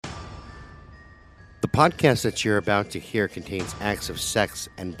The podcast that you're about to hear contains acts of sex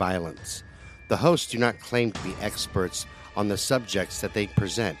and violence. The hosts do not claim to be experts on the subjects that they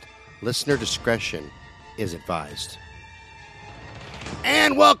present. Listener discretion is advised.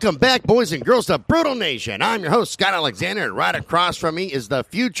 And welcome back, boys and girls, to Brutal Nation. I'm your host, Scott Alexander, and right across from me is the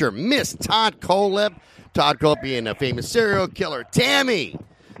future Miss Todd Coleb. Todd Coleb being a famous serial killer. Tammy,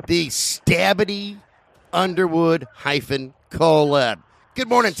 the Stabbity Underwood Coleb. Good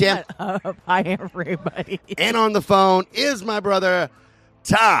morning, Tim. Shut up. Hi, everybody. And on the phone is my brother,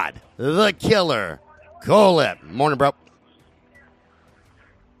 Todd, the Killer Coleb. Morning, bro.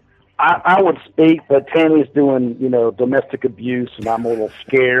 I would speak, but Tammy's doing, domestic abuse, and I'm a little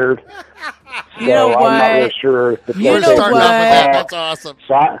scared. You know what? I'm not really sure. If You know Starting off with what? that. That's awesome.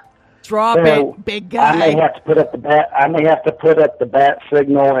 So Drop it, big guy. I may have to put up the bat. I may have to put up the bat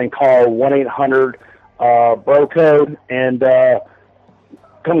signal and call 1-800 bro code and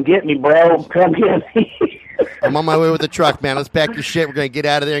come get me, bro. Come get me. I'm on my way with the truck, man. Let's pack your shit. We're going to get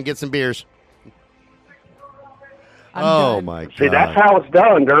out of there and get some beers. I'm done. My God. See, that's how it's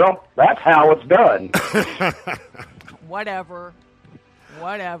done, girl. That's how it's done. Whatever.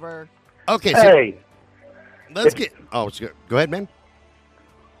 Okay, so Hey, let's get... Oh, go ahead, man.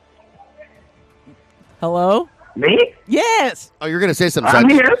 Hello? me? Yes. Oh, you're going to say something. I'm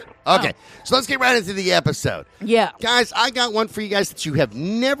here. Okay, so let's get right into the episode. Yeah. Guys, I got one for you guys that you have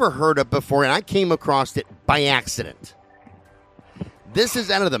never heard of before, and I came across it by accident. This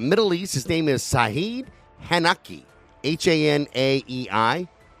is out of the Middle East. His name is Saeed Hanaei, Hanaei,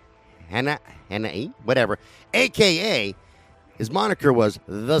 Hanaei, whatever, a.k.a. his moniker was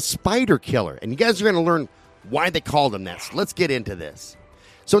the Spider Killer. And you guys are going to learn why they called him that. So let's get into this.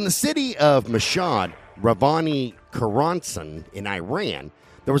 So in the city of Mashhad, Ravani Karansan in Iran,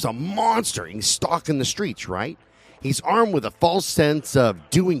 there was a monster. He's stalking the streets, right? He's armed with a false sense of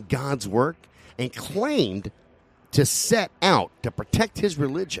doing God's work and claimed to set out to protect his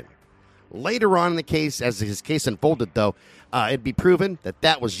religion. Later on in the case, as his case unfolded, though, it'd be proven that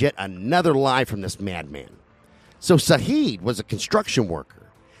that was yet another lie from this madman. So Saeed was a construction worker.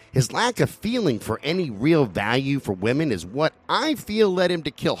 His lack of feeling for any real value for women is what I feel led him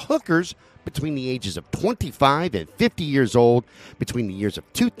to kill hookers between the ages of 25 and 50 years old between the years of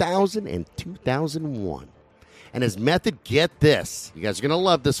 2000 and 2001. And his method, get this, you guys are going to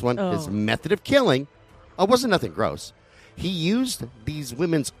love this one, his method of killing, wasn't nothing gross. He used these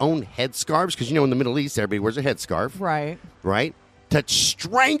women's own headscarves, because in the Middle East, everybody wears a headscarf. Right. To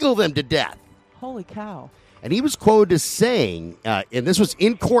strangle them to death. Holy cow. And he was quoted as saying, and this was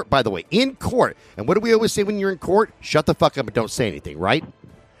in court, by the way, in court. And what do we always say when you're in court? Shut the fuck up and don't say anything, right?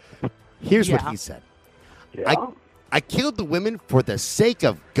 Here's what he said. Yeah. I killed the women for the sake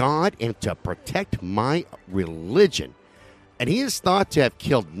of God and to protect my religion. And he is thought to have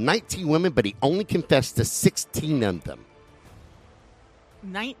killed 19 women, but he only confessed to 16 of them.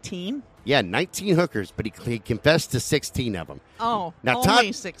 19? Yeah, 19 hookers, but he confessed to 16 of them. Oh, now,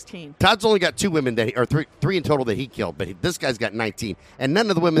 only 16. Todd's only got 2 women, three in total that he killed, but this guy's got 19. And none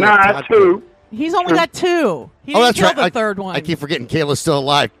of the women that Todd 2. killed. He's only got 2. He didn't kill the third one. I keep forgetting Kayla's still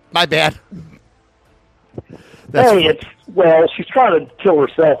alive. My bad. She's trying to kill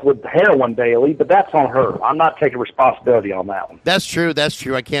herself with heroin daily, but that's on her. I'm not taking responsibility on that one. That's true.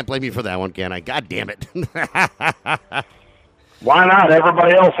 I can't blame you for that one, can I? God damn it. Why not?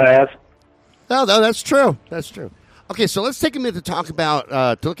 Everybody else has. No, that's true. Okay, so let's take a minute to talk about,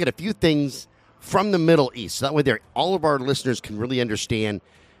 to look at a few things from the Middle East. So that way all of our listeners can really understand,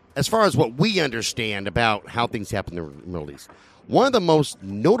 as far as what we understand about how things happen in the Middle East. One of the most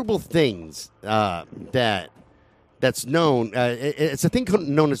notable things that's known, it's a thing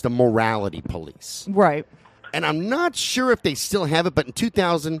known as the Morality Police. Right. And I'm not sure if they still have it, but in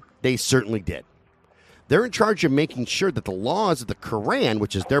 2000, they certainly did. They're in charge of making sure that the laws of the Quran,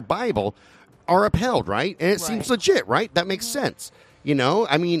 which is their Bible, are upheld, right? And it seems legit, right? That makes sense.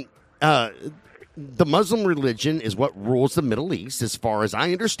 The Muslim religion is what rules the Middle East, as far as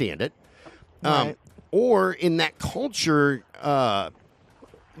I understand it. Right. Or in that culture, so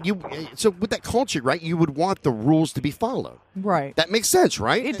with that culture, right, you would want the rules to be followed. Right. That makes sense,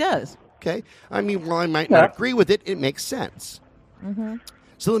 right? It does. Okay. I mean, while I might not agree with it, it makes sense. Mm-hmm.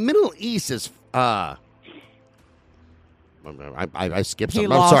 So the Middle East is... I skipped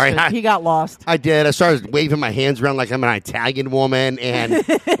something. I'm sorry. He got lost. I did. I started waving my hands around like I'm an Italian woman and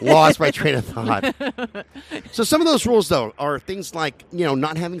lost my train of thought. So some of those rules, though, are things like,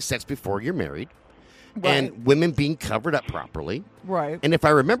 not having sex before you're married. Right. And women being covered up properly. Right. And if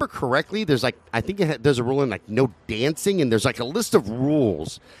I remember correctly, there's there's a rule in no dancing, and there's a list of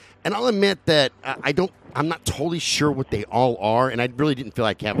rules. And I'll admit that I'm not totally sure what they all are, and I really didn't feel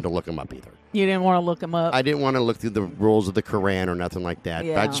like having to look them up either. You didn't want to look him up. I didn't want to look through the rules of the Quran or nothing like that.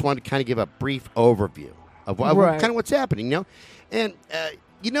 Yeah. I just wanted to kind of give a brief overview of kind of what's happening, you know? And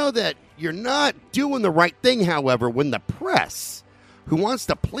you know that you're not doing the right thing, however, when the press, who wants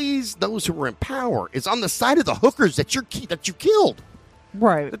to please those who are in power, is on the side of the hookers that you killed.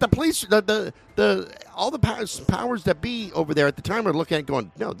 Right. That the police, all the powers that be over there at the time are looking at it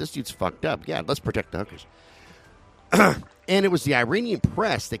going, no, this dude's fucked up. Yeah, let's protect the hookers. And it was the Iranian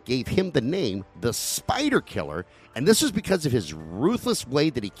press that gave him the name the Spider Killer, and this was because of his ruthless way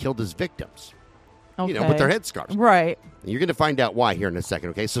that he killed his victims. Okay. You know, with their headscarves. Right. And you're going to find out why here in a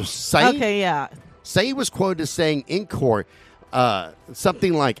second, okay? So Saeed, Saeed was quoted as saying in court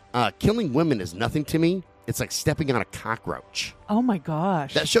something like, killing women is nothing to me. It's like stepping on a cockroach. Oh, my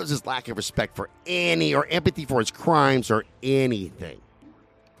gosh. That shows his lack of respect for any or empathy for his crimes or anything.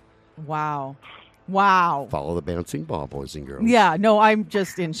 Wow. Wow. Follow the bouncing ball, boys and girls. Yeah, no, I'm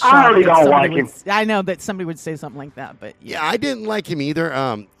just in shock. I really don't like him. I know that somebody would say something like that, but yeah, I didn't like him either.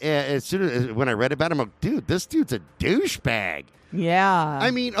 As soon as when I read about him, I'm like, dude, this dude's a douchebag. Yeah.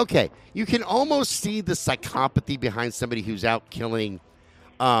 I mean, okay, you can almost see the psychopathy behind somebody who's out killing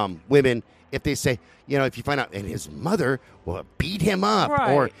women if they say, you know, if you find out, and his mother will beat him up,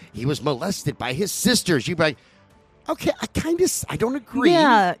 right. or he was molested by his sisters, you'd be like, okay, I don't agree.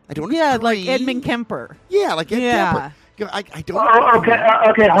 Yeah, I don't yeah, agree. like Edmund Kemper. Yeah, like Edmund Kemper. I don't. Oh,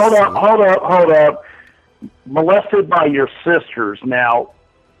 okay, hold up. Molested by your sisters. Now,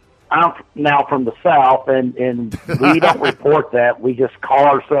 I'm now from the South, and we don't report that. We just call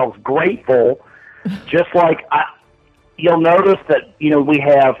ourselves grateful. Just like you'll notice that, you know, we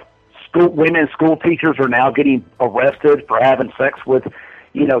have women school teachers are now getting arrested for having sex with,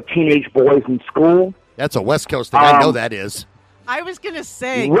 you know, teenage boys in school. That's a West Coast thing. I know that is. I was going to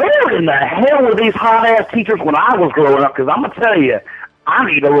say. Where in the hell were these hot-ass teachers when I was growing up? Because I'm going to tell you, I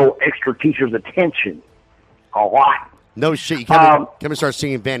need a little extra teacher's attention. A lot. No shit. You come and start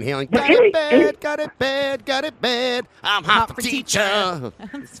singing Van Halen. Got it bad, got it bad. I'm hot for teacher.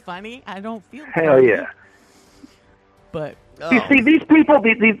 That's funny. I don't feel hell funny. Yeah. But you see, these people,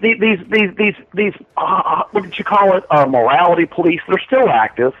 these what did you call it? Morality police. They're still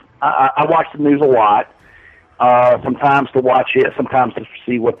active. I watch the news a lot. Sometimes to watch it, sometimes to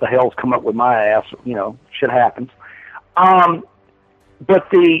see what the hell's come up with my ass. You know, shit happens. But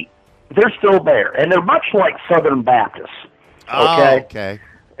they're still there, and they're much like Southern Baptists. Okay. Oh, okay.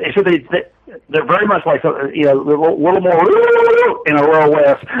 So they're very much like, you know, a little more and a little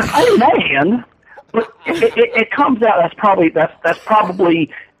less. Amen. But it comes out. That's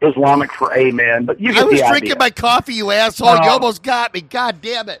probably Islamic for amen. But you get I was the drinking idea. my coffee, you asshole. You almost got me. God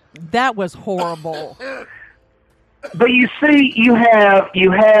damn it. that was horrible. But you see, you have, you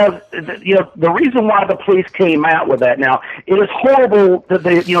know, the reason why the police came out with that. Now, it is horrible that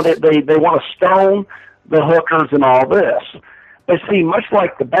they want to stone the hookers and all this. But see, much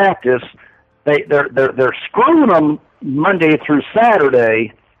like the Baptists, they're screwing them Monday through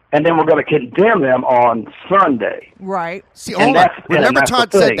Saturday, and then we're going to condemn them on Sunday. Right. See, hold on. Remember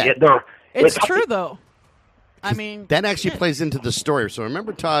Todd said that. It's true, though. I mean, that actually plays into the story. So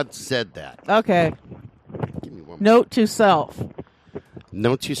remember Todd said that. Okay. Give me one more. Note to self.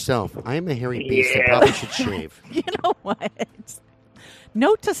 Note to self. I am a hairy beast that probably should shave. You know what?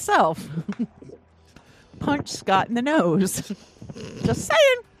 Note to self. Punch Scott in the nose. Just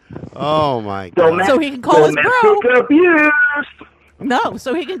saying. Oh, my God. So he can call his bro. Domestic abuse. No,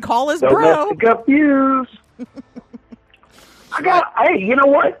 so he can call his bro. Domestic abuse. Hey, you know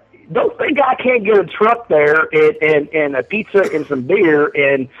what? Don't think I can't get a truck there and a pizza and some beer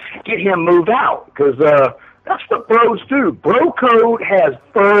and get him moved out, because that's what bros do. Bro code has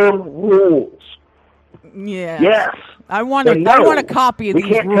firm rules. Yeah. Yes. I want a copy of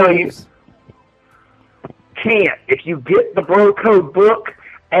these rules. Can't. If you get the bro code book,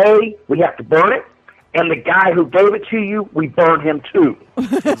 we have to burn it, and the guy who gave it to you, we burn him too.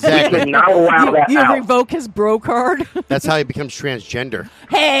 Exactly. We cannot allow that You out. revoke his bro card? That's how he becomes transgender.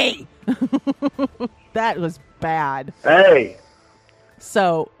 Hey! That was bad. Hey.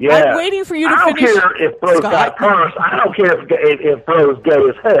 So, yeah. I'm waiting for you to finish. I don't care if bros got purse. I don't care if bros gay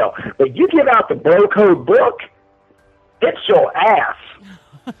as hell. But you give out the bro code book, it's your ass.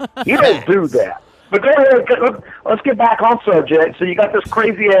 You don't do that. But go ahead, let's get back on subject. So you got this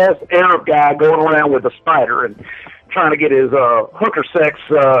crazy-ass Arab guy going around with a spider and trying to get his hooker sex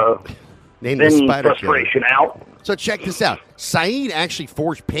frustration out. So check this out. Saeed actually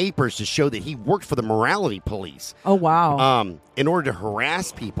forged papers to show that he worked for the morality police. Oh, wow. In order to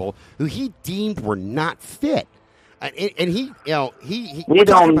harass people who he deemed were not fit. And he, you know, he we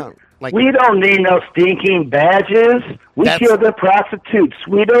don't Like, we don't need no stinking badges. We kill the prostitutes.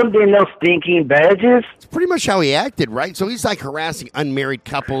 We don't need no stinking badges. it's pretty much how he acted, right? So he's like harassing unmarried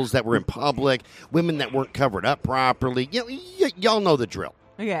couples that were in public, women that weren't covered up properly. Y'all know the drill.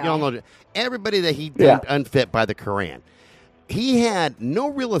 Yeah. Y'all know everybody that he deemed unfit by the Quran. He had no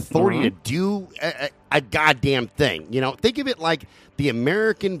real authority to do a goddamn thing. You know, think of it like the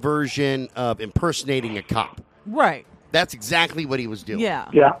American version of impersonating a cop. Right. That's exactly what he was doing. Yeah.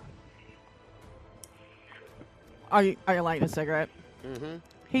 Yeah. Are you lighting a cigarette? Mm-hmm.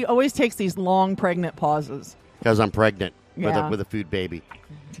 He always takes these long pregnant pauses. Because I'm pregnant Yeah. with a food baby.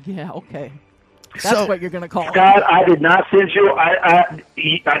 Yeah, okay. That's what you're going to call it. Scott, I did not send you. I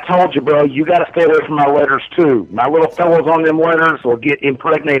told you, bro, you got to stay away from my letters, too. My little fellows on them letters will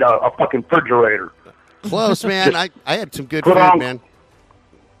impregnate a fucking refrigerator. Close, man. I had some good Put food, on- man.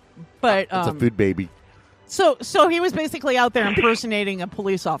 But It's a food baby. So he was basically out there impersonating a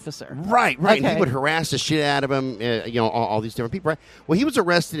police officer. Right. And Okay. he would harass the shit out of him, all these different people. Right? Well, he was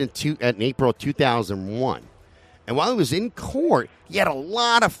arrested in April 2001. And while he was in court, he had a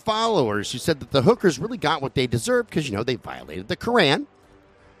lot of followers who said that the hookers really got what they deserved because, they violated the Quran.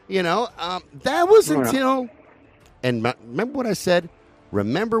 That was until... And remember what I said?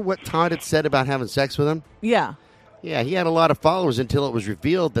 Remember what Todd had said about having sex with him? Yeah. Yeah, he had a lot of followers until it was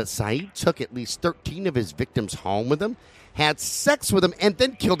revealed that Saeed took at least 13 of his victims home with him, had sex with them, and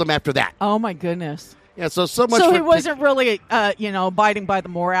then killed them after that. Oh, my goodness. Yeah, so much. So he wasn't really, abiding by the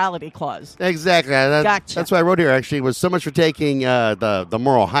morality clause. Exactly. Gotcha. That's what I wrote here, actually, was so much for taking the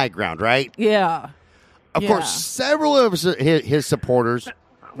moral high ground, right? Yeah. Of course, several of his supporters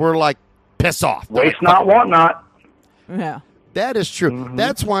were like, piss off. Waste not, want not. Yeah. That is true. Mm-hmm.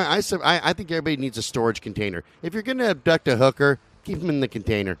 That's why I think everybody needs a storage container. If you're going to abduct a hooker, keep them in the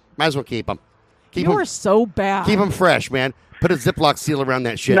container. Might as well keep them. You are so bad. Keep them fresh, man. Put a Ziploc seal around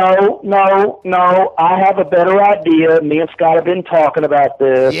that shit. No. I have a better idea. Me and Scott have been talking about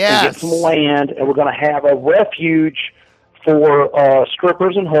this. Yes. And get some land, and we're going to have a refuge for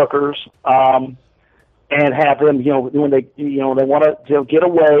strippers and hookers. And have them, when they want to get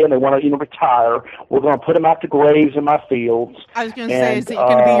away and they want to, retire, we're going to put them out to graze in my fields. I was going to say, is it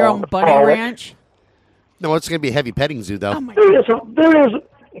going to be your own bunny ranch? No, it's going to be a heavy petting zoo, though. Oh There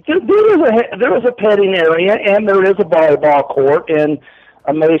is a petting area and there is a volleyball court, and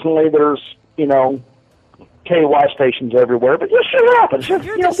amazingly, there's KY stations everywhere. But just shut up! It's just,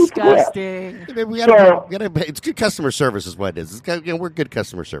 You're disgusting. It's good customer service, is what it is. We're good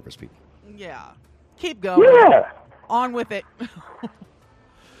customer service people. Yeah. Keep going. Yeah. On with it.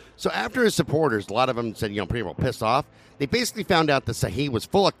 So after his supporters, a lot of them said, pretty well pissed off, they basically found out that Saeed was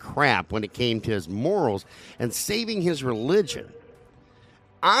full of crap when it came to his morals and saving his religion.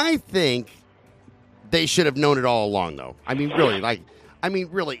 I think they should have known it all along, though. I mean,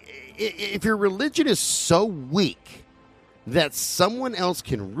 really, if your religion is so weak that someone else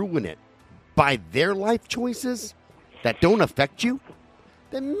can ruin it by their life choices that don't affect you,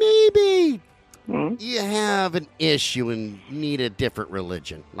 then maybe you have an issue and need a different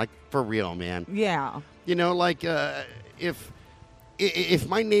religion. Like, for real, man. Yeah. If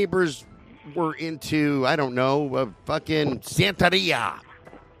my neighbors were into, I don't know, fucking Santeria,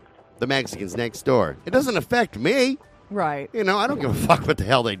 the Mexicans next door, it doesn't affect me. Right. I don't give a fuck what the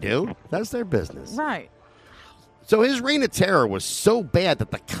hell they do. That's their business. Right. So his reign of terror was so bad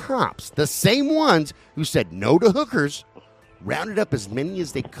that the cops, the same ones who said no to hookers, rounded up as many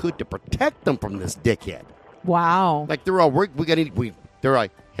as they could to protect them from this dickhead. Wow. Like, they're all, they're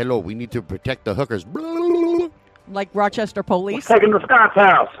like, hello, we need to protect the hookers. Like Rochester police? Take him to Scott's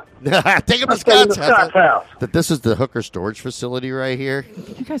house. Take him to Scott's house. That this is the hooker storage facility right here.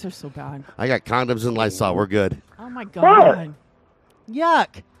 You guys are so bad. I got condoms and Lysol. We're good. Oh, my God.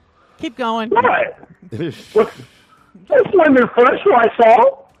 Yuck. Keep going. What? It's women fresh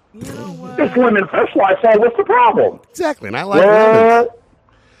Lysol. You know what? It's women fresh Lysol. What's the problem? Exactly, and I like women.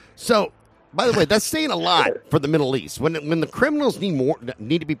 So, by the way, that's saying a lot for the Middle East. When the criminals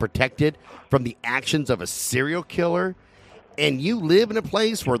need to be protected from the actions of a serial killer, and you live in a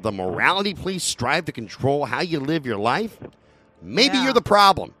place where the morality police strive to control how you live your life, maybe you're the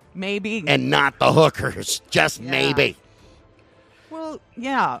problem. Maybe. And not the hookers. Just maybe. Well,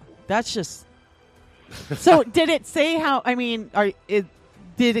 yeah. That's just... So, did it say how... I mean,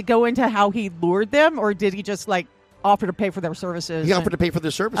 did it go into how he lured them, or did he just, offer to pay for their services? He offered to pay for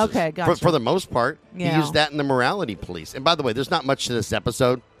their services. Okay, gotcha. For the most part, yeah. He used that in the morality police. And by the way, there's not much to this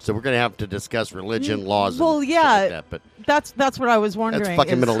episode, so we're going to have to discuss religion, laws, and shit like that. But that's what I was wondering. That's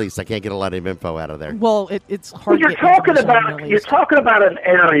fucking Middle East. I can't get a lot of info out of there. Well, it's hard. Well, you're talking about an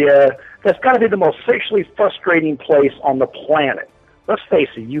area that's got to be the most sexually frustrating place on the planet. let's face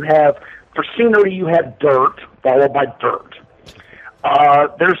it, you have, for scenery, you have dirt, followed by dirt.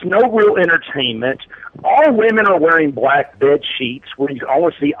 There's no real entertainment. All women are wearing black bed sheets where you can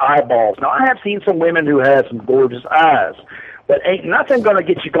only see eyeballs. Now, I have seen some women who have some gorgeous eyes, but ain't nothing going to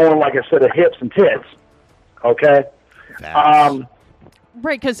get you going, like I said, of hips and tits. Okay? Facts.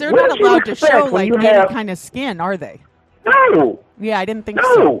 Right, because they're What not do you allowed to expect show, when like, you any have- kind of skin, are they? No. Yeah, I didn't think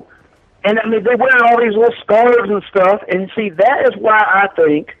No. so. And I mean, they wear all these little scarves and stuff. And see, that is why I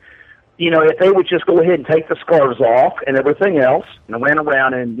think, if they would just go ahead and take the scarves off and everything else and ran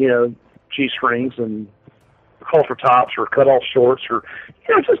around in, G-strings and halter tops or cut-off shorts or,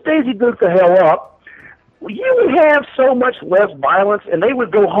 just Daisy Duke the hell up, you would have so much less violence, and they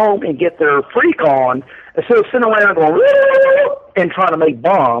would go home and get their freak on instead of sitting around going and trying to make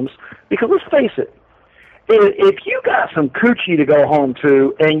bombs. Because let's face it, if you got some coochie to go home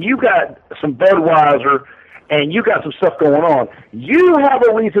to and you got some Budweiser and you got some stuff going on, you have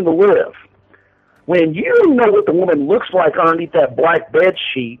a reason to live. When you know what the woman looks like underneath that black bed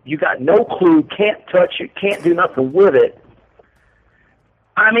sheet, you got no clue, can't touch it, can't do nothing with it.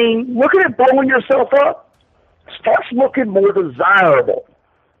 I mean, look at it blowing yourself up. Starts looking more desirable.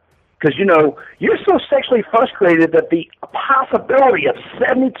 Because, you're so sexually frustrated that the possibility of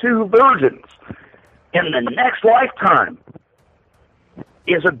 72 virgins in the next lifetime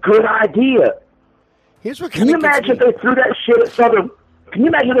is a good idea. Here's what Can you kinda gets imagine me. if they threw that shit at Southern? Can you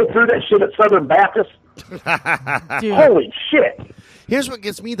imagine if they threw that shit at Southern Baptist? Dude. Holy shit! Here's what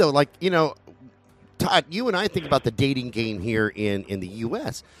gets me, though. Like, Todd, you and I think about the dating game here in the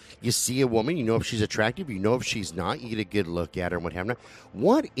U.S. You see a woman, you know if she's attractive, you know if she's not, you get a good look at her and what have you.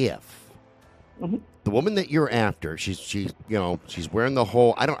 What if the woman that you're after, she's wearing the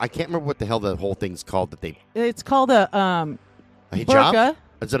whole, I can't remember what the hell the whole thing's called that they, It's called a hijab? burqa.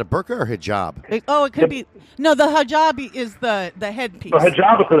 Is it a burqa or hijab? It could be. No, the hijab is the headpiece. The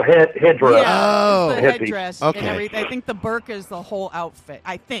hijab is the headdress. Oh. the Headpiece. headdress Okay. and everything. I think the burqa is the whole outfit.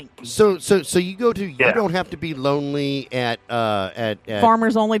 I think. So you go to, Yeah. you don't have to be lonely at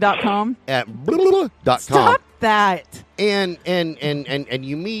Farmersonly.com. at blah, blah, blah, .com. Stop that. And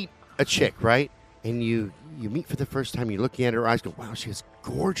you meet a chick, right? And you meet for the first time, you're looking at her eyes, go, wow, she has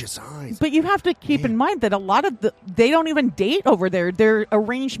gorgeous eyes. But you have to keep in mind that a lot of they don't even date over there. They're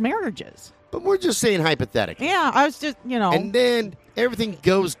arranged marriages. But we're just saying hypothetically. Yeah, I was just, And then everything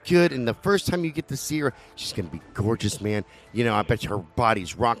goes good, and the first time you get to see her, she's going to be gorgeous, man. I bet you her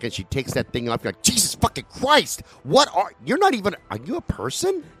body's rocking. She takes that thing off. You're like, Jesus fucking Christ. Are you a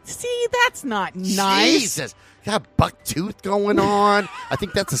person? see, that's not nice. Jesus. Got a buck tooth going on. I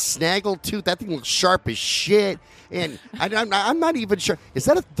think that's a snaggle tooth. That thing looks sharp as shit. And I'm not even sure. Is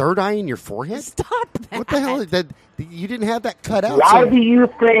that a third eye in your forehead? Stop that. What the hell is that? You didn't have that cut out. Why so- do you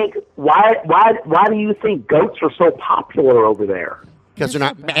think? Why do you think goats are so popular over there? Because they're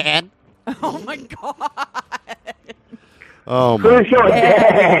not bad. Oh my god. Oh my. Who's your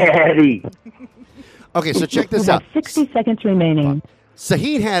daddy? Okay, so check this You out. have 60 seconds remaining.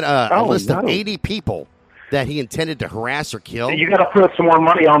 Saeed had a list of no. 80 people that he intended to harass or kill. You got to put some more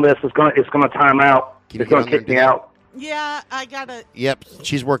money on this. It's gonna time out. Can you It's get gonna on there kick and do me that? out. Yeah, I gotta. Yep,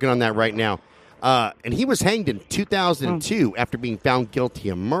 she's working on that right now. And he was hanged in 2002 after being found guilty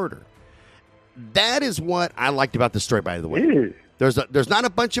of murder. That is what I liked about the story, by the way. Ew. There's not a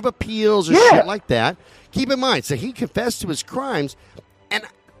bunch of appeals or Yeah. shit like that. Keep in mind, so he confessed to his crimes,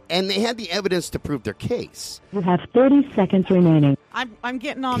 and they had the evidence to prove their case. You have 30 seconds remaining. I'm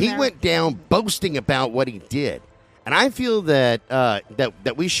getting on He there. went down boasting about what he did. And I feel that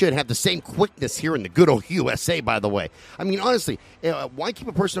that we should have the same quickness here in the good old USA, by the way. I mean, honestly, why keep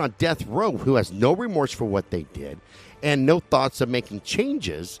a person on death row who has no remorse for what they did and no thoughts of making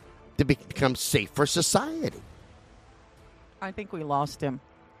changes to become safe for society? I think we lost him.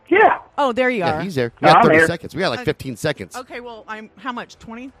 Yeah. Oh, there you Yeah, are. he's there. We got I'm 30 here. seconds. We got like 15 seconds. Okay, well, I'm how much?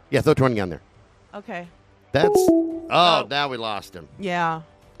 20? Yeah, throw 20 on there. Okay. That's... Oh, now we lost him. Yeah.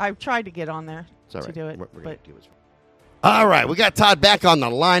 I've tried to get on there It's all right. to do it. We're gonna But do it. All right, we got Todd back on the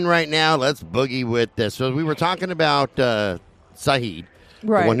line right now. Let's boogie with this. So we were talking about Saeed,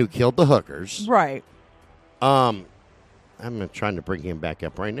 right. the one who killed the hookers. Right. I'm trying to bring him back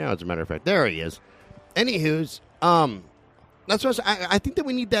up right now. As a matter of fact, there he is. Anywho's, that's what I think that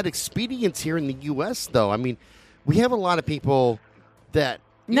we need that expedience here in the U.S. Though. I mean, we have a lot of people that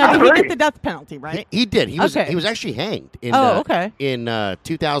No, I did he agree. get the death penalty, right? he did. He was Okay. he was actually hanged. In, Okay. In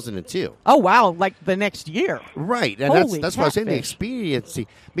 2002. Oh, wow. Like the next year. Right, and Holy that's why I was saying the catfish. expediency.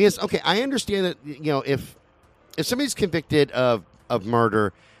 Because I understand that if somebody's convicted of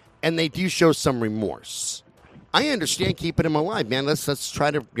murder and they do show some remorse, I understand keeping him alive, man. Let's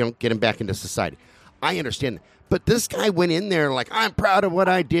try to get him back into society. I understand that. But this guy went in there like, I'm proud of what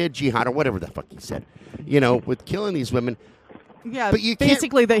I did, jihad, or whatever the fuck he said, with killing these women. Yeah, but you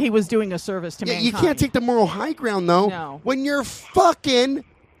basically that he was doing a service to mankind. You can't take the moral high ground, though, when you're fucking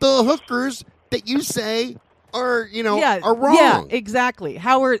the hookers that you say are, are wrong. Yeah, exactly.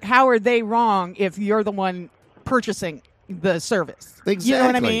 How are they wrong if you're the one purchasing the service? Exactly. You know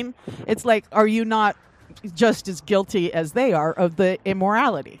what I mean? It's like, are you not just as guilty as they are of the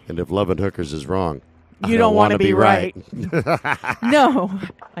immorality? And if loving hookers is wrong, you don't want to be right. No,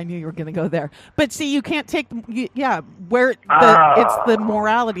 I knew you were going to go there. But see, you can't take it's the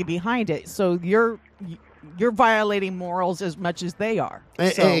morality behind it. So you're violating morals as much as they are.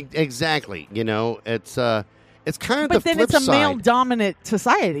 So. Exactly. It's kind of but the then flip it's a side. male-dominant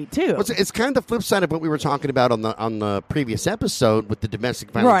society too. It's kind of the flip side of what we were talking about on the previous episode with the domestic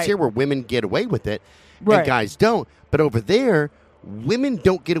violence here, where women get away with it and guys don't. But over there, women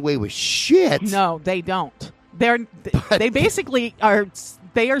don't get away with shit. No, they don't. They basically are.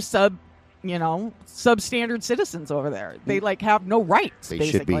 They are substandard citizens over there. They have no rights. They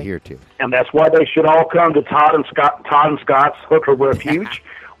basically. should be here too. And that's why they should all come to Todd and Scott's Hooker Refuge,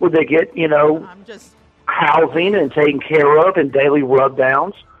 where they get housing and taken care of and daily rub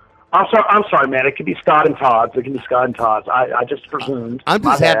downs. I'm sorry, man. It could be Scott and Todd's. It can be Scott and Todd's. I just presumed. I'm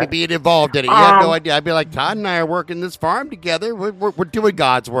just happy being involved in it. You have no idea. I'd be like, Todd and I are working this farm together. We're doing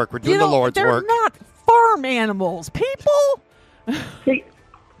God's work. We're doing the Lord's work. They're not farm animals, people. See,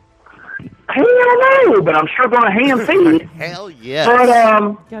 I don't know, but I'm sure going to hand feed. Hell yes. But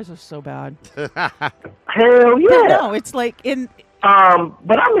you guys are so bad. Hell yeah. But no, it's like in.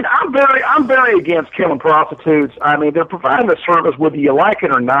 But I mean, I'm very against killing prostitutes. I mean, they're providing a service whether you like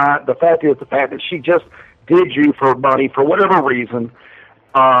it or not. The fact that she just did you for money for whatever reason,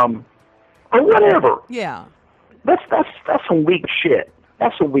 or whatever. Yeah. That's some weak shit.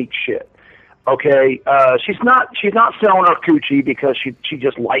 That's some weak shit. Okay, she's not selling her coochie because she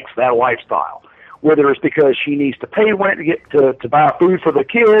just likes that lifestyle. Whether it's because she needs to pay rent to get to buy food for the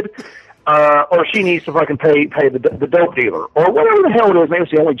kid. Or she needs to fucking pay the dope dealer, or whatever the hell it is. Maybe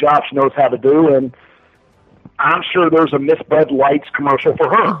it's the only job she knows how to do, and I'm sure there's a Miss Bud Light's commercial for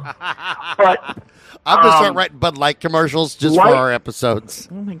her. But I'm gonna start writing Bud Light commercials just for our episodes.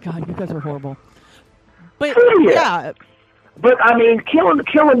 Oh my god, you guys are horrible. But yeah. But I mean, killing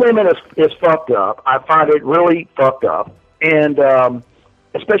women is fucked up. I find it really fucked up, and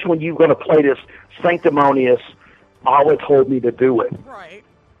especially when you're going to play this sanctimonious, Allah told me to do it. Right.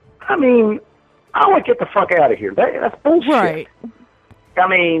 I mean, I want to get the fuck out of here. That's bullshit. Right. I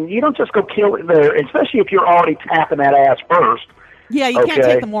mean, you don't just go kill it there, especially if you're already tapping that ass first. Yeah, you can't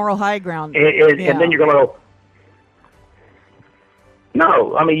take the moral high ground. And then you're going to go,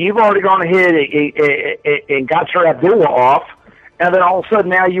 no. I mean, you've already gone ahead and got your Abdullah off, and then all of a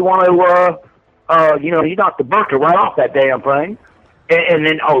sudden now you want to, you knock the burqa right off that damn thing, and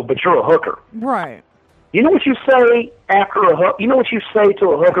then, but you're a hooker. Right. You know what you say after You know what you say to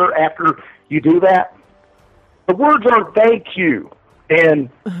a hooker after you do that? The words are "thank you" and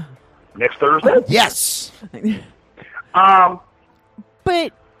next Thursday. Yes.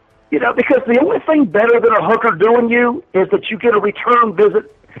 But because the only thing better than a hooker doing you is that you get a return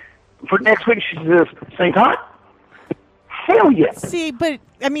visit for next week. She says, "Same time." Hell yes. See, but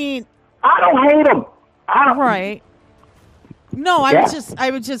I mean, I don't hate them. I don't. Right. No, I was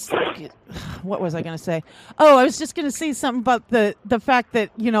just, what was I going to say? Oh, I was just going to say something about the fact that,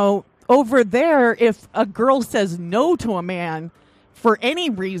 over there, if a girl says no to a man for any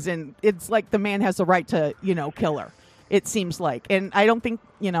reason, it's like the man has the right to, kill her. It seems like. And I don't think,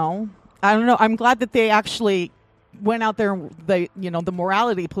 I don't know. I'm glad that they actually went out there. The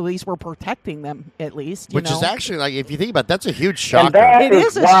morality police were protecting them at least. Which is actually, like, if you think about it, that's a huge shocker. It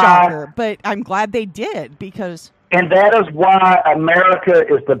is a shocker, but I'm glad they did because... And that is why America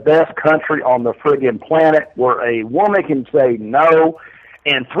is the best country on the friggin' planet, where a woman can say no,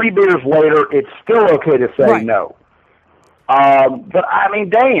 and 3 beers later, it's still okay to say no. But I mean,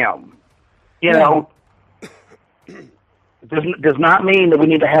 damn, does not mean that we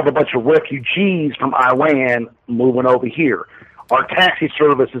need to have a bunch of refugees from Iran moving over here. Our taxi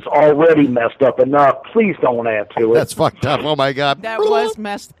service is already messed up enough. Please don't add to it. That's fucked up. Oh my God. That was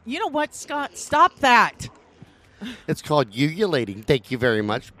messed. You know what, Scott? Stop that. It's called ululating. Thank you very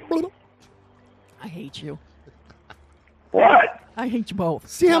much. I hate you. What? I hate you both.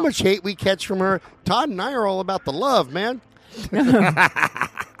 See how much hate we catch from her? Todd and I are all about the love, man.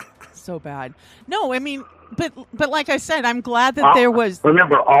 So bad. No, I mean, but like I said, I'm glad that there was.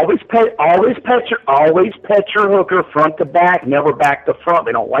 Remember, always pet your hooker front to back, never back to front.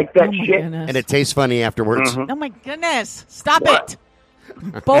 They don't like that shit. Goodness. And it tastes funny afterwards. Mm-hmm. Oh my goodness! Stop What? it!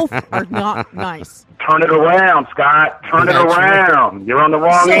 Both are not nice. Turn it around, Scott. Turn it around. You're on the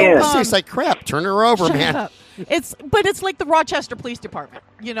wrong end. This tastes like crap. Turn her over, Shut man. up. It's like the Rochester Police Department.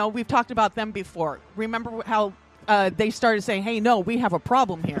 You know, we've talked about them before. Remember how they started saying, "Hey, no, we have a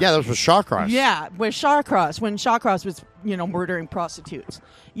problem here." Yeah, that was Shawcross. Yeah, with Shawcross, when Shawcross was, murdering prostitutes.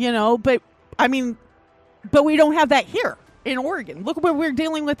 But we don't have that here in Oregon. Look what we're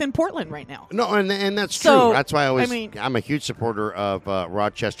dealing with in Portland right now. No, and that's true. So, That's why I'm a huge supporter of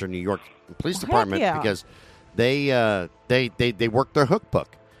Rochester, New York Police Department because they work their hook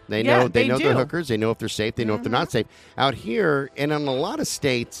book. They know they their do. hookers. They know if they're safe. They know if they're not safe. Out here, and in a lot of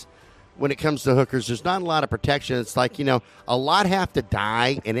states, when it comes to hookers, there's not a lot of protection. It's like, a lot have to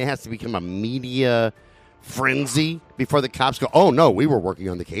die, and it has to become a media frenzy before the cops go, "Oh, no, we were working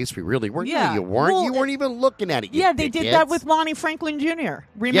on the case. We really were." Yeah. No, you weren't. Well, you weren't even looking at it. Yeah, they did that with Lonnie Franklin Jr.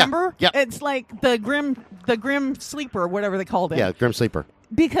 Remember? Yeah. It's like the grim sleeper, whatever they called it. Yeah, Grim Sleeper.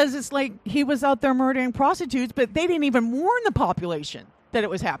 Because it's like he was out there murdering prostitutes, but they didn't even warn the population that it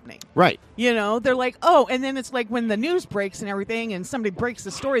was happening. Right. They're like, oh, and then it's like when the news breaks and everything and somebody breaks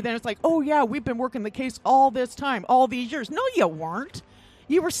the story, then it's like, oh, yeah, we've been working the case all this time, all these years. No, you weren't.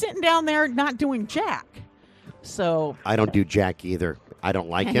 You were sitting down there not doing jack. So I don't do Jack either. I don't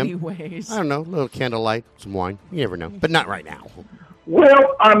like him. anyways. I don't know. A little candlelight, some wine. You never know. But not right now.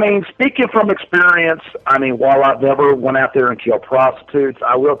 Well, speaking from experience, while I've never went out there and killed prostitutes,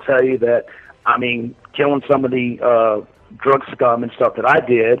 I will tell you that, killing some of the drug scum and stuff that I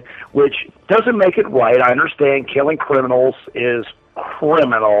did, which doesn't make it right. I understand killing criminals is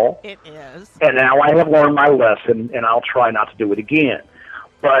criminal. It is. And now I have learned my lesson, and I'll try not to do it again.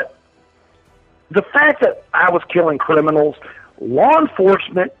 But the fact that I was killing criminals, law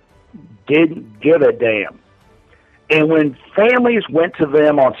enforcement didn't give a damn. And when families went to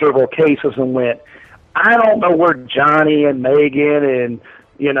them on several cases and went, I don't know where Johnny and Megan and,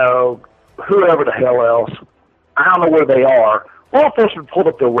 whoever the hell else, I don't know where they are. Law enforcement pulled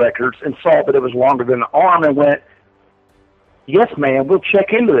up their records and saw that it was longer than an arm and went, yes, ma'am, we'll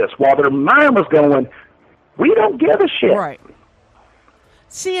check into this. While their mind was going, we don't give a shit. Right.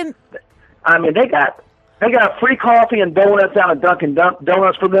 Seeing... they got free coffee and donuts down at Dunkin'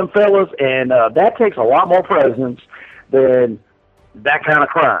 Donuts for them fellas, and that takes a lot more presence than that kind of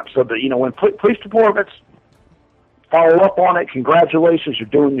crime. So that when police departments follow up on it, congratulations, you're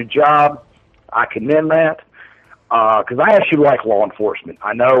doing your job. I commend that because I actually like law enforcement.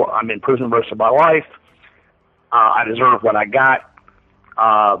 I know I'm in prison the rest of my life. I deserve what I got,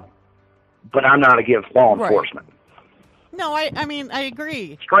 but I'm not against law enforcement. No, I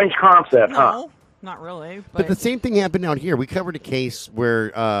agree. Strange concept, No, huh? not really. But the same thing happened out here. We covered a case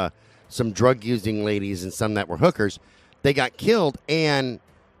where some drug-using ladies and some that were hookers, they got killed, and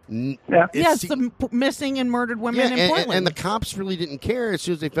some missing and murdered women in Portland. And the cops really didn't care as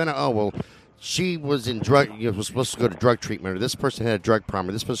soon as they found out, oh, well, she was in drug, was supposed to go to drug treatment, or this person had a drug problem,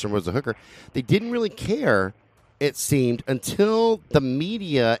 or this person was a hooker. They didn't really care, it seemed, until the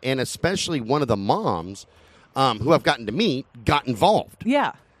media, and especially one of the moms, who I've gotten to meet, got involved.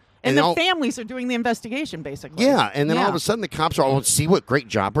 Yeah. And the families are doing the investigation, basically. Yeah, and then all of a sudden the cops are, oh, see what great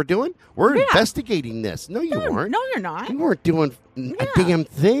job we're doing? We're investigating this. No, you weren't. No, you're not. You weren't doing a damn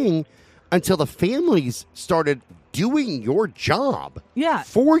thing until the families started doing your job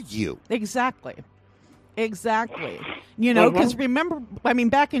for you. Exactly. Because remember,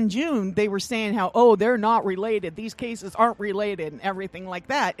 back in June, they were saying how, oh, they're not related. These cases aren't related and everything like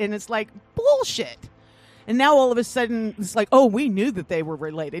that. And it's like, bullshit. And now all of a sudden, it's like, oh, we knew that they were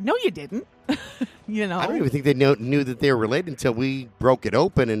related. No, you didn't. I don't even think they knew that they were related until we broke it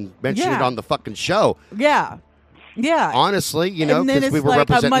open and mentioned it on the fucking show. Yeah. Honestly, because we were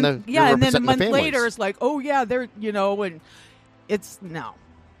representing the and then a month families. later, it's like, oh, yeah, they're, and it's, no.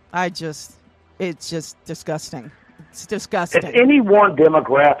 It's just disgusting. It's disgusting. If any one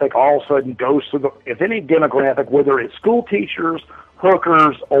demographic all of a sudden goes to if any demographic, whether it's school teachers,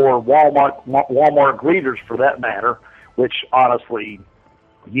 hookers, or Walmart greeters for that matter, which honestly,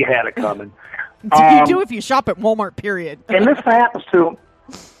 you had it coming. You do if you shop at Walmart, period. And this happens to them.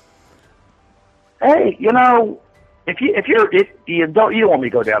 Hey, if you don't want me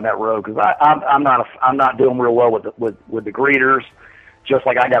to go down that road because I'm not doing real well with the greeters. Just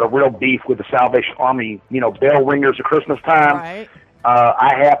like I got a real beef with the Salvation Army, bell ringers at Christmas time. Right.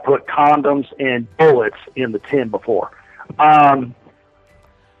 I have put condoms and bullets in the tin before.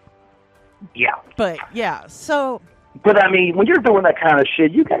 Yeah. But so. But when you're doing that kind of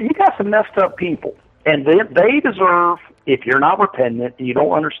shit, you got some messed up people, and they deserve, if you're not repentant and you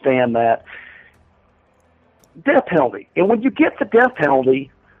don't understand that, death penalty. And when you get the death penalty,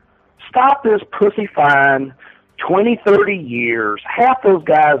 stop this pussyfying 20, 30 years, half those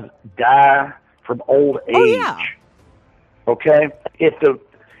guys die from old age. Oh, yeah. Okay?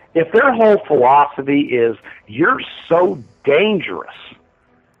 If their whole philosophy is you're so dangerous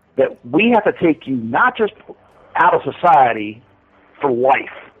that we have to take you not just out of society for life,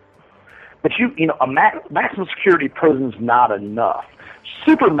 but a maximum security prison is not enough.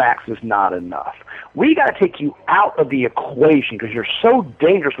 Supermax is not enough. We got to take you out of the equation because you're so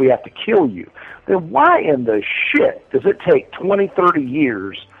dangerous we have to kill you. Then why in the shit does it take 20, 30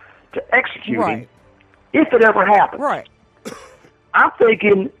 years to execute him if it ever happens? Right. I'm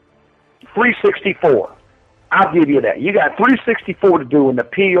thinking 364. I'll give you that. You got 364 to do an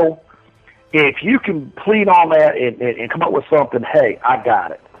appeal. If you can plead on that and come up with something, hey, I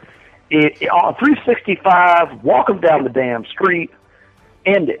got it. On 365, walk them down the damn street,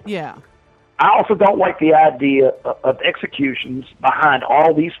 end it. Yeah. I also don't like the idea of executions behind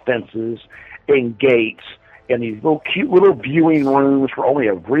all these fences and gates and these little cute little viewing rooms for only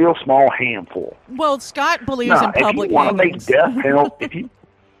a real small handful. Well, Scott believes in public if you want to make hangings. death penalty,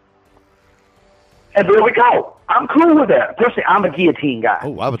 and there we go. I'm cool with that. Personally, I'm a guillotine guy.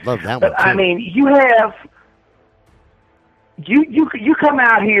 Oh, I would love that one, But too. I mean, you have you come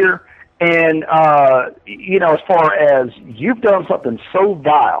out here and as far as you've done something so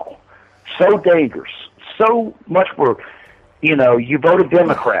vile, so dangerous, so much where you voted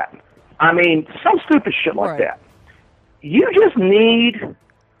Democrat. I mean, some stupid shit like that. You just need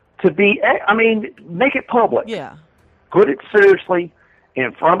to make it public. Yeah. Put it seriously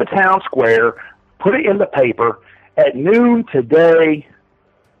in front of the town square. Put it in the paper at noon today.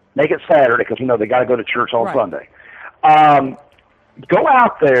 Make it Saturday because they got to go to church on Sunday. Go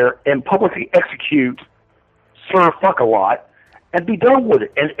out there and publicly execute Sir Fuck-a-Lot and be done with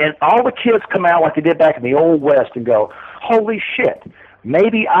it. And all the kids come out like they did back in the Old West and go, holy shit,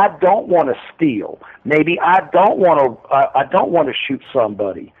 maybe I don't want to steal. Maybe I don't want to shoot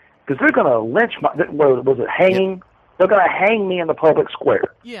somebody because they're going to lynch was it hanging? Yep. They're going to hang me in the public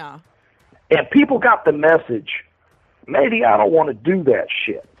square. Yeah. And people got the message, maybe I don't want to do that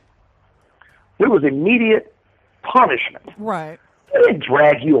shit. There was immediate punishment. Right. They didn't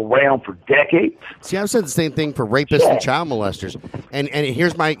drag you around for decades. See, I've said the same thing for rapists and child molesters. And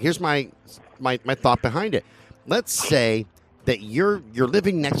here's my thought behind it. Let's say that you're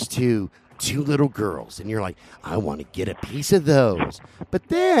living next to two little girls, and you're like, I want to get a piece of those. But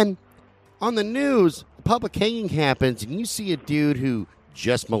then on the news, public hanging happens, and you see a dude who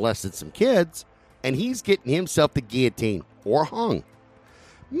just molested some kids, and he's getting himself the guillotine or hung.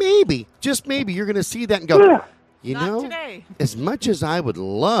 Maybe, just maybe, you're going to see that and go, Not today. As much as I would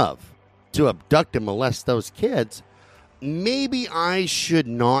love to abduct and molest those kids, maybe I should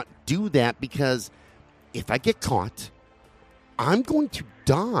not do that because if I get caught, I'm going to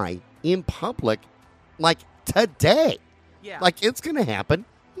die in public like today. Yeah. Like it's going to happen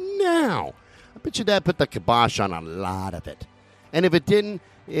now. I bet you that put the kibosh on a lot of it. And if it didn't,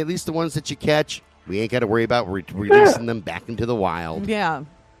 at least the ones that you catch, we ain't got to worry about releasing them back into the wild. Yeah,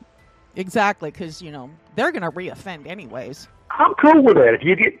 exactly, because, they're going to reoffend anyways. I'm cool with that.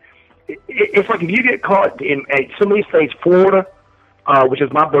 It's like if you get caught in some of these states, Florida, which is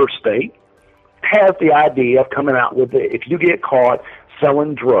my birth state, has the idea of coming out with it. If you get caught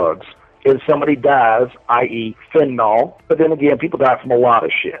selling drugs and somebody dies, i.e. fentanyl, but then again, people die from a lot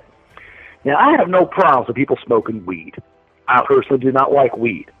of shit. Now, I have no problems with people smoking weed. I personally do not like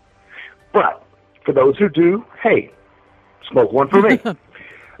weed. But for those who do, hey, smoke one for me.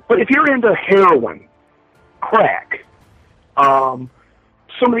 But if you're into heroin, crack, some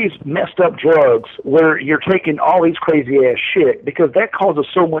of these messed up drugs where you're taking all these crazy ass shit because that causes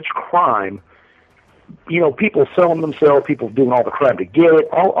so much crime. People selling themselves, people doing all the crime to get it,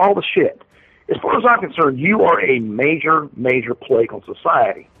 all the shit. As far as I'm concerned, you are a major, major plague on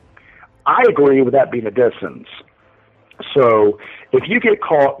society. I agree with that being a death sentence. So if you get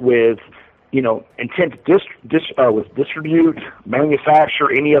caught with, intent to distribute,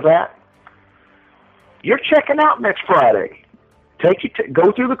 manufacture, any of that, you're checking out next Friday.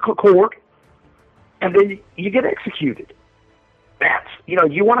 Go through the court, and then you get executed. That's,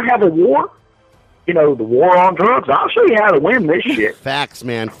 you want to have a war? The war on drugs? I'll show you how to win this shit. Facts,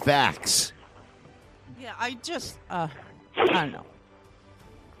 man, facts. Yeah, I just, I don't know.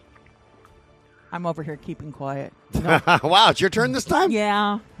 I'm over here keeping quiet. No. Wow, it's your turn this time?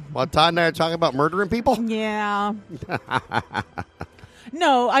 Yeah. While Todd and I are talking about murdering people? Yeah.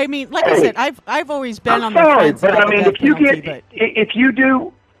 No, I mean, like I said, I've always been on the sorry, fence but about I mean, the death penalty, if you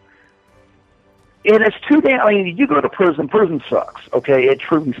do, And it's too damn. I mean, you go to prison. Prison sucks. Okay, it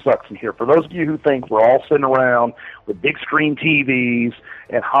truly sucks in here. For those of you who think we're all sitting around with big screen TVs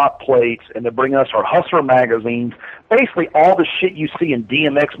and hot plates, and they bring us our Hustler magazines, basically all the shit you see in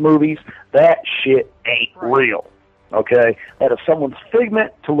DMX movies, that shit ain't real. Okay, that is someone's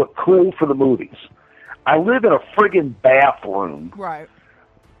figment to look cool for the movies. I live in a friggin' bathroom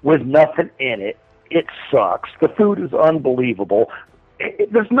with nothing in it. It sucks. The food is unbelievable.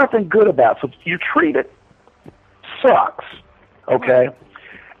 There's nothing good about it. So you treat it sucks, okay?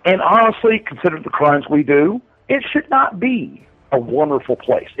 And honestly, consider the crimes we do, it should not be a wonderful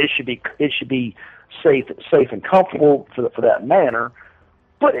place. It should be safe and comfortable for that manner,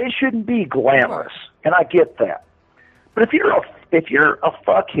 but it shouldn't be glamorous. And I get that. But if you're a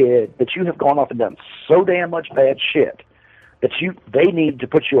fuckhead that you have gone off and done so damn much bad shit that they need to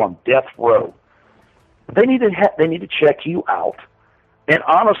put you on death row, they need to check you out. And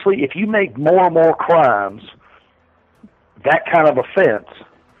honestly, if you make more and more crimes, that kind of offense,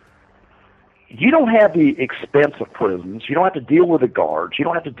 you don't have the expense of prisons. You don't have to deal with the guards. You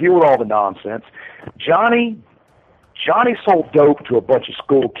don't have to deal with all the nonsense. Johnny sold dope to a bunch of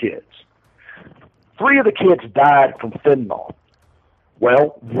school kids. 3 of the kids died from fentanyl.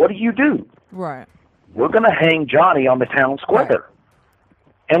 Well, what do? Right. We're going to hang Johnny on the town square. Right.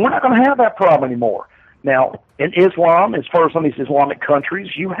 And we're not going to have that problem anymore. Now, in Islam, as far as some of these Islamic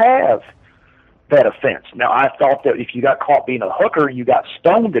countries, you have that offense. Now, I thought that if you got caught being a hooker, you got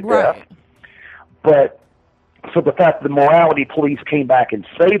stoned to death. But so the fact that the morality police came back and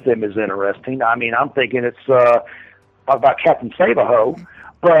saved them is interesting. I mean, I'm thinking it's about Captain Save-A-Ho,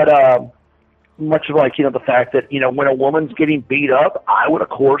 but much like, the fact that, when a woman's getting beat up, I would, of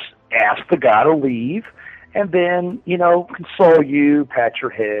course, ask the guy to leave and then, console you, pat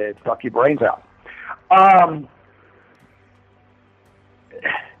your head, fuck your brains out.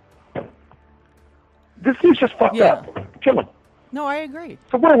 This dude's just fucked up. Killing. No, I agree.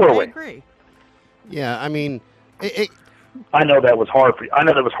 So where were we? I agree. Yeah, I mean, I know that was hard for you. I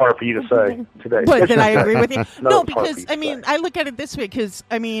know that was hard for you to say today. But then I agree with you. No, because I I look at it this way. Because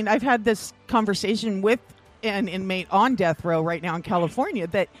I've had this conversation with an inmate on death row right now in California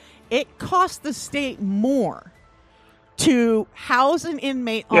that it costs the state more to house an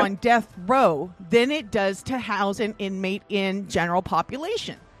inmate on death row than it does to house an inmate in general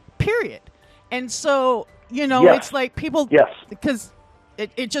population, period. And so, it's like people, because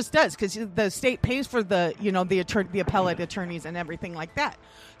it just does, because the state pays for the appellate attorneys and everything like that.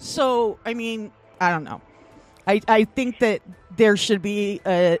 So, I don't know. I think that there should be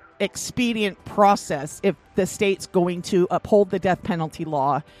an expedient process. If the state's going to uphold the death penalty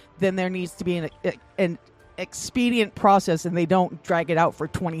law, then there needs to be an expedient process, and they don't drag it out for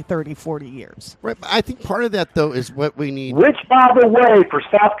 20, 30, 40 years. Right. I think part of that, though, is what we need. Which, by the way, for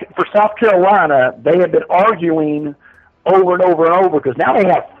South Carolina, they have been arguing over and over and over, because now they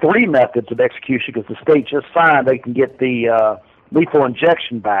have 3 methods of execution, because the state just signed they can get the lethal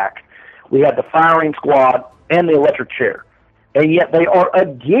injection back. We have the firing squad and the electric chair. And yet they are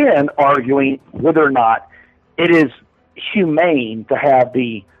again arguing whether or not it is humane to have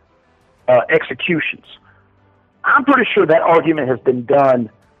the executions. I'm pretty sure that argument has been done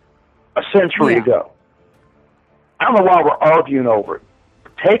a century ago. I don't know why we're arguing over it.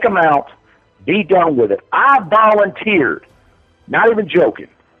 Take them out. Be done with it. I volunteered. Not even joking.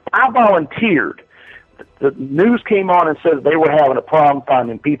 I volunteered. The news came on and said they were having a problem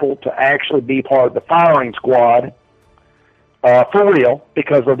finding people to actually be part of the firing squad for real,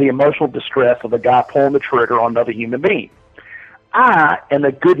 because of the emotional distress of the guy pulling the trigger on another human being. I, and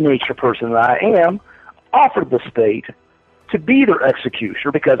the good-natured person that I am, offered the state to be their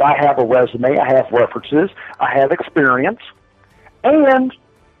executioner because I have a resume, I have references, I have experience, and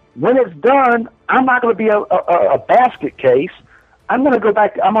when it's done, I'm not going to be a basket case. I'm going to go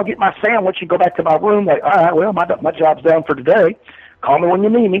back. I'm going to get my sandwich and go back to my room. Like, all right, well, my job's done for today. Call me when you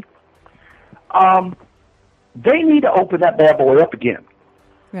need me. They need to open that bad boy up again.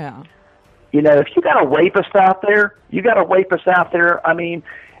 Yeah. If you got a rapist out there, I mean,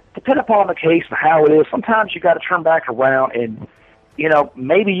 depending upon the case and how it is, sometimes you got to turn back around and,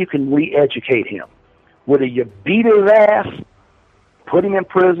 maybe you can re-educate him. Whether you beat his ass, put him in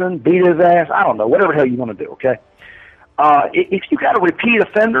prison, beat his ass, I don't know, whatever the hell you want to do, okay? If you got a repeat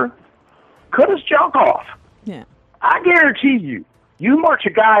offender, cut his junk off. Yeah. I guarantee you, you march a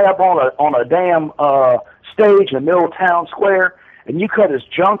guy up on a damn stage in the middle of town square, and you cut his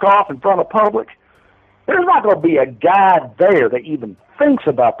junk off in front of public, there's not going to be a guy there that even thinks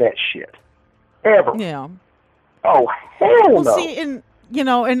about that shit. Ever. Yeah. Oh, hell no. See, and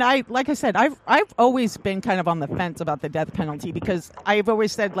and like I said, I've always been kind of on the fence about the death penalty because I've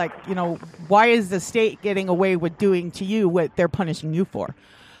always said, like, why is the state getting away with doing to you what they're punishing you for?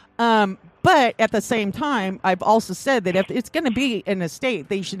 But at the same time, I've also said that if it's going to be in a state,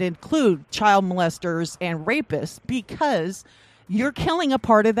 they should include child molesters and rapists because you're killing a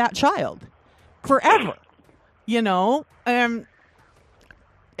part of that child forever.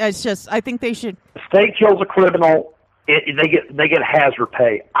 It's just, I think they should. The state kills a criminal, they get hazard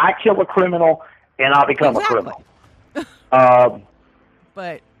pay. I kill a criminal, and I become a criminal.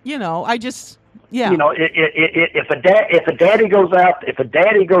 But I just. Yeah. If a daddy goes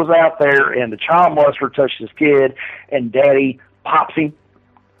out there and the child molester touches his kid and daddy pops him,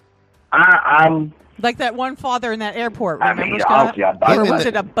 I'm like that one father in that airport. Remember, Scott? Or was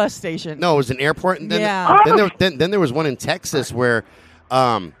it a bus station? No, it was an airport. And then, then there was one in Texas where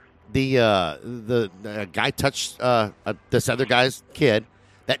the guy touched this other guy's kid.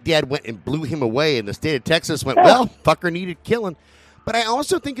 That dad went and blew him away, and the state of Texas went, well, fucker needed killing. But I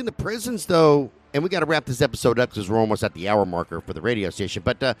also think in the prisons, though, and we got to wrap this episode up because we're almost at the hour marker for the radio station,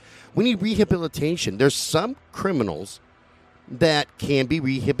 but we need rehabilitation. There's some criminals that can be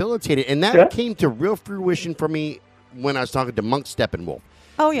rehabilitated, and that came to real fruition for me when I was talking to Monk Steppenwolf.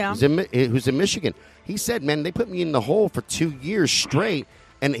 Oh, yeah. Who's in Michigan. He said, man, they put me in the hole for 2 years straight,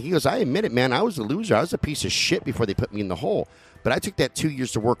 and he goes, I admit it, man, I was a loser. I was a piece of shit before they put me in the hole. But I took that 2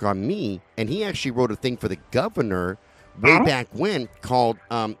 years to work on me, and he actually wrote a thing for the governor way back when called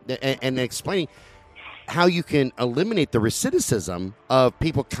and explaining how you can eliminate the recidivism of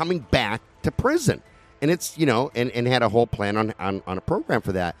people coming back to prison. And it's, and had a whole plan on a program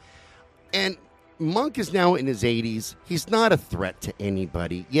for that. And Monk is now in his 80s. He's not a threat to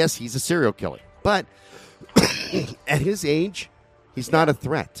anybody. Yes, he's a serial killer. But at his age, he's not a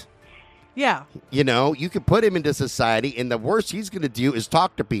threat. Yeah. You could put him into society, and the worst he's going to do is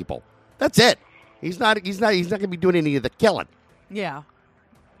talk to people. That's it. He's not going to be doing any of the killing. Yeah.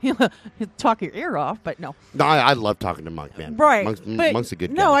 He'll talk your ear off, but no. No, I love talking to Monk, man. Right. Monk's a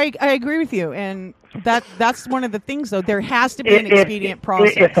good guy. No, I agree with you. And that's one of the things, though. There has to be an expedient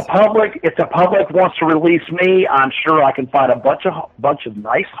process. If the public wants to release me, I'm sure I can find a bunch of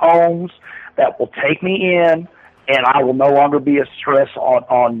nice homes that will take me in, and I will no longer be a stress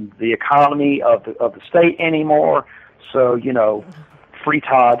on the economy of the state anymore. So, free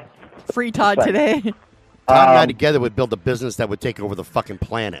Todd. Free Todd today. Todd and I together would build a business that would take over the fucking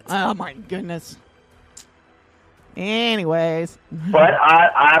planet. Oh, my goodness. Anyways. But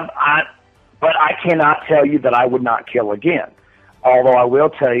I cannot tell you that I would not kill again. Although I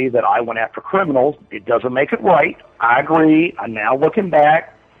will tell you that I went after criminals. It doesn't make it right. I agree. I'm now looking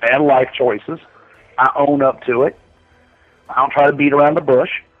back. Bad life choices. I own up to it. I don't try to beat around the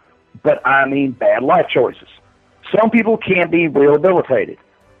bush. But I mean bad life choices. Some people can be rehabilitated.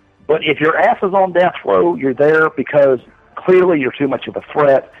 But if your ass is on death row, you're there because clearly you're too much of a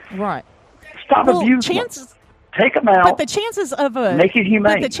threat. Right. Stop abusing them. Take them out. But the chances of make it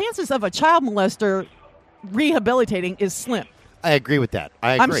humane. But the chances of a child molester rehabilitating is slim. I agree with that.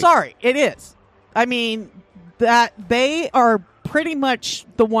 I agree. I'm sorry, it is. I mean, that they are pretty much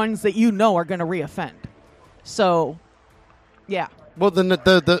the ones that are going to reoffend. So, yeah. Well, then I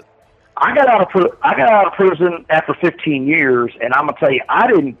got out of prison after 15 years, and I'm gonna tell you, I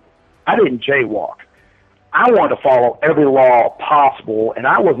didn't jaywalk. I wanted to follow every law possible, and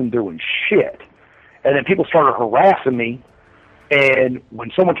I wasn't doing shit. And then people started harassing me, and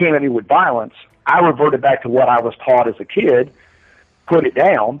when someone came at me with violence, I reverted back to what I was taught as a kid, put it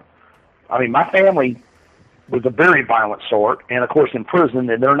down. I mean, my family was a very violent sort, and of course in prison,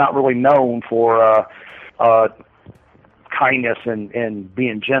 they're not really known for kindness and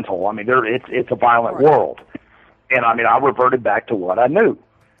being gentle. I mean, it's a violent world. And I mean, I reverted back to what I knew.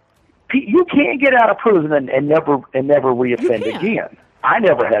 You can't get out of prison and never reoffend again. I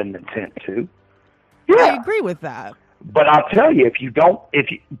never had an intent to. Yeah. I agree with that. But I'll tell you,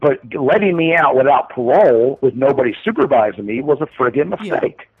 but letting me out without parole with nobody supervising me was a friggin'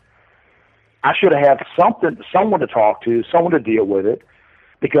 mistake. Yeah. I should have had someone to talk to, someone to deal with it.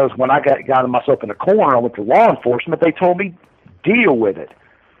 Because when I got myself in a corner, I went to law enforcement. They told me, deal with it.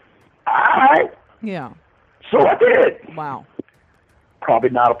 All right. Yeah. So I did. Wow.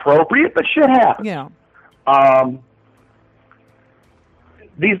 Probably not appropriate, but shit happens. Yeah.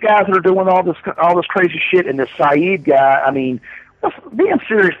 These guys that are doing all this crazy shit, and this Saeed guy, I mean, being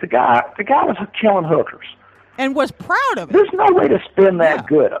serious, the guy was killing hookers. And was proud of it. There's no way to spin that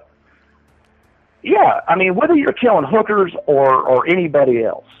good. Yeah, I mean, whether you're killing hookers or anybody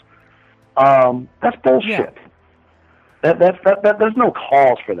else, that's bullshit. Yeah. There's no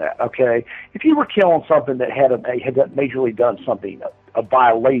cause for that. Okay, if you were killing something that had majorly done something a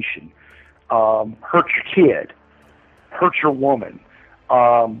violation, hurt your kid, hurt your woman.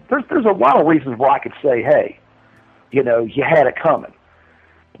 There's a lot of reasons why I could say, hey, you had it coming.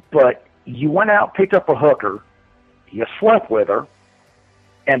 But you went out, picked up a hooker, you slept with her,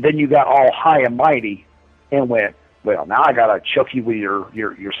 and then you got all high and mighty and went, well, now I got to choke you with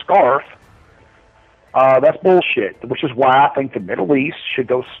your scarf. That's bullshit, which is why I think the Middle East should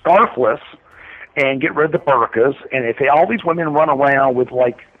go scarfless and get rid of the burqas. And if all these women run around with,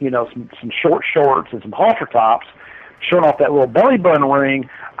 some short shorts and some halter tops, showing off that little belly button ring,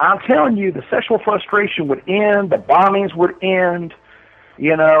 I'm telling you, the sexual frustration would end, the bombings would end,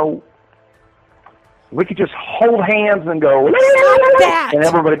 We could just hold hands and go, that. and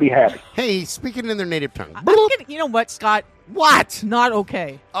everybody be happy. Hey, speaking in their native tongue. You know what, Scott? What? Not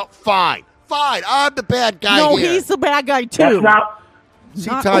okay. Oh, fine. I'm the bad guy No, here. he's the bad guy, too. That's not, See,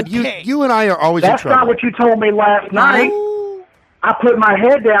 not Todd, okay. you and I are always in that's trouble. not what you told me last night. I put my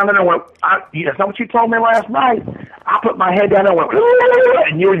head down and I went, that's not what you told me last night. I put my head down and I went,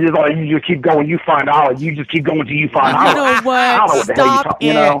 and you were just like, you just keep going, you find out. You just keep going till you find out. You know what? I don't know what the hell Stop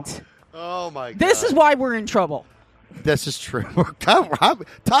you it. Oh, my God. This is why we're in trouble. This is true. Todd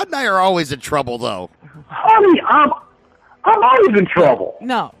and I are always in trouble, though. Honey, I'm always in trouble.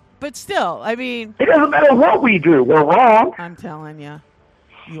 No, but still, I mean, It doesn't matter what we do. We're wrong. I'm telling you,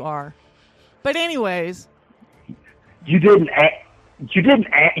 you are. But anyways, You didn't ask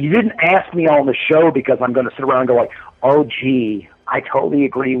me on the show because I'm going to sit around and go like, oh, gee, I totally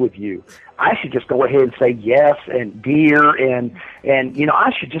agree with you. I should just go ahead and say yes and dear and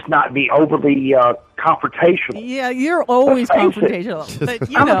I should just not be overly confrontational. yeah, you're always Let's face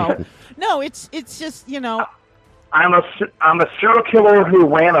confrontational. But no, it's just I'm a serial killer who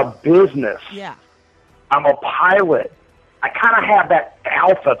ran a business. yeah. I'm a pilot. I kind of have that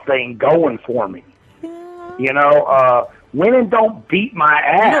alpha thing going for me. Women don't beat my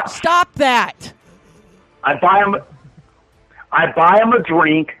No, ass. stop that. I buy them a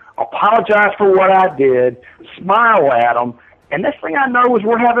drink, apologize for what I did, smile at them, and next thing I know is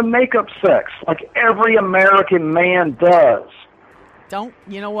we're having makeup sex like every American man does. Don't.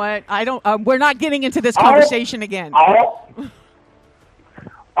 You know what? I don't. We're not getting into this conversation again.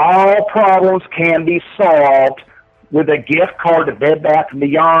 All problems can be solved with a gift card to Bed Bath &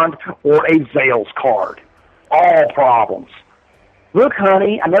 Beyond or a Zales card. All problems. Look,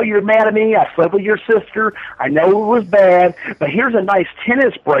 honey, I know you're mad at me. I slept with your sister. I know it was bad, but here's a nice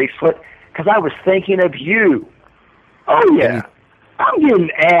tennis bracelet because I was thinking of you. Oh, yeah. I'm getting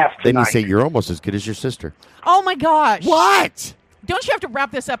ass tonight. Then you say you're almost as good as your sister. Oh my gosh! What? Don't you have to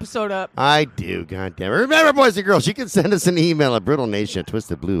wrap this episode up? I do, goddamn it. Remember, boys and girls, you can send us an email at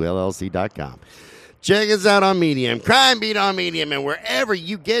brutalnation@twistedbluellc.com. Check us out on Medium, Crime Beat on Medium, and wherever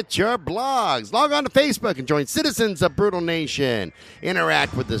you get your blogs. Log on to Facebook and join Citizens of Brutal Nation.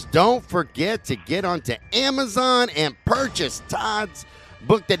 Interact with us. Don't forget to get onto Amazon and purchase Todd's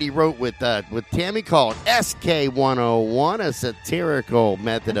book that he wrote with Tammy called SK101, a satirical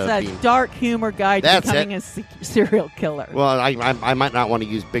method It's of a being... dark humor guide to That's becoming a serial killer. Well, I might not want to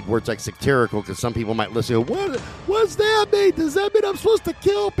use big words like satirical because some people might listen. What's that mean? Does that mean I'm supposed to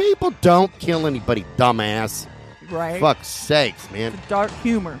kill people? Don't kill anybody, dumbass. Right? Fuck's sakes, man. Dark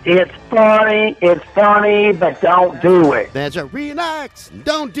humor. It's funny, but don't do it. That's right. Relax.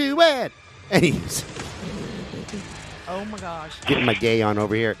 Don't do it. Anyways, Oh my gosh. getting my gay on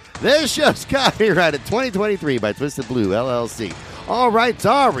over here. This show's copyrighted 2023 by Twisted Blue LLC. All rights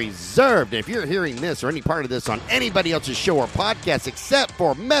are reserved. If you're hearing this or any part of this on anybody else's show or podcast except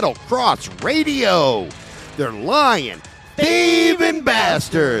for Metal Cross Radio, they're lying, thieving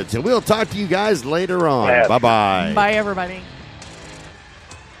bastards. And we'll talk to you guys later on. Yes. Bye-bye. Bye, everybody.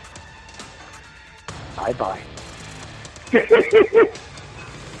 Bye-bye.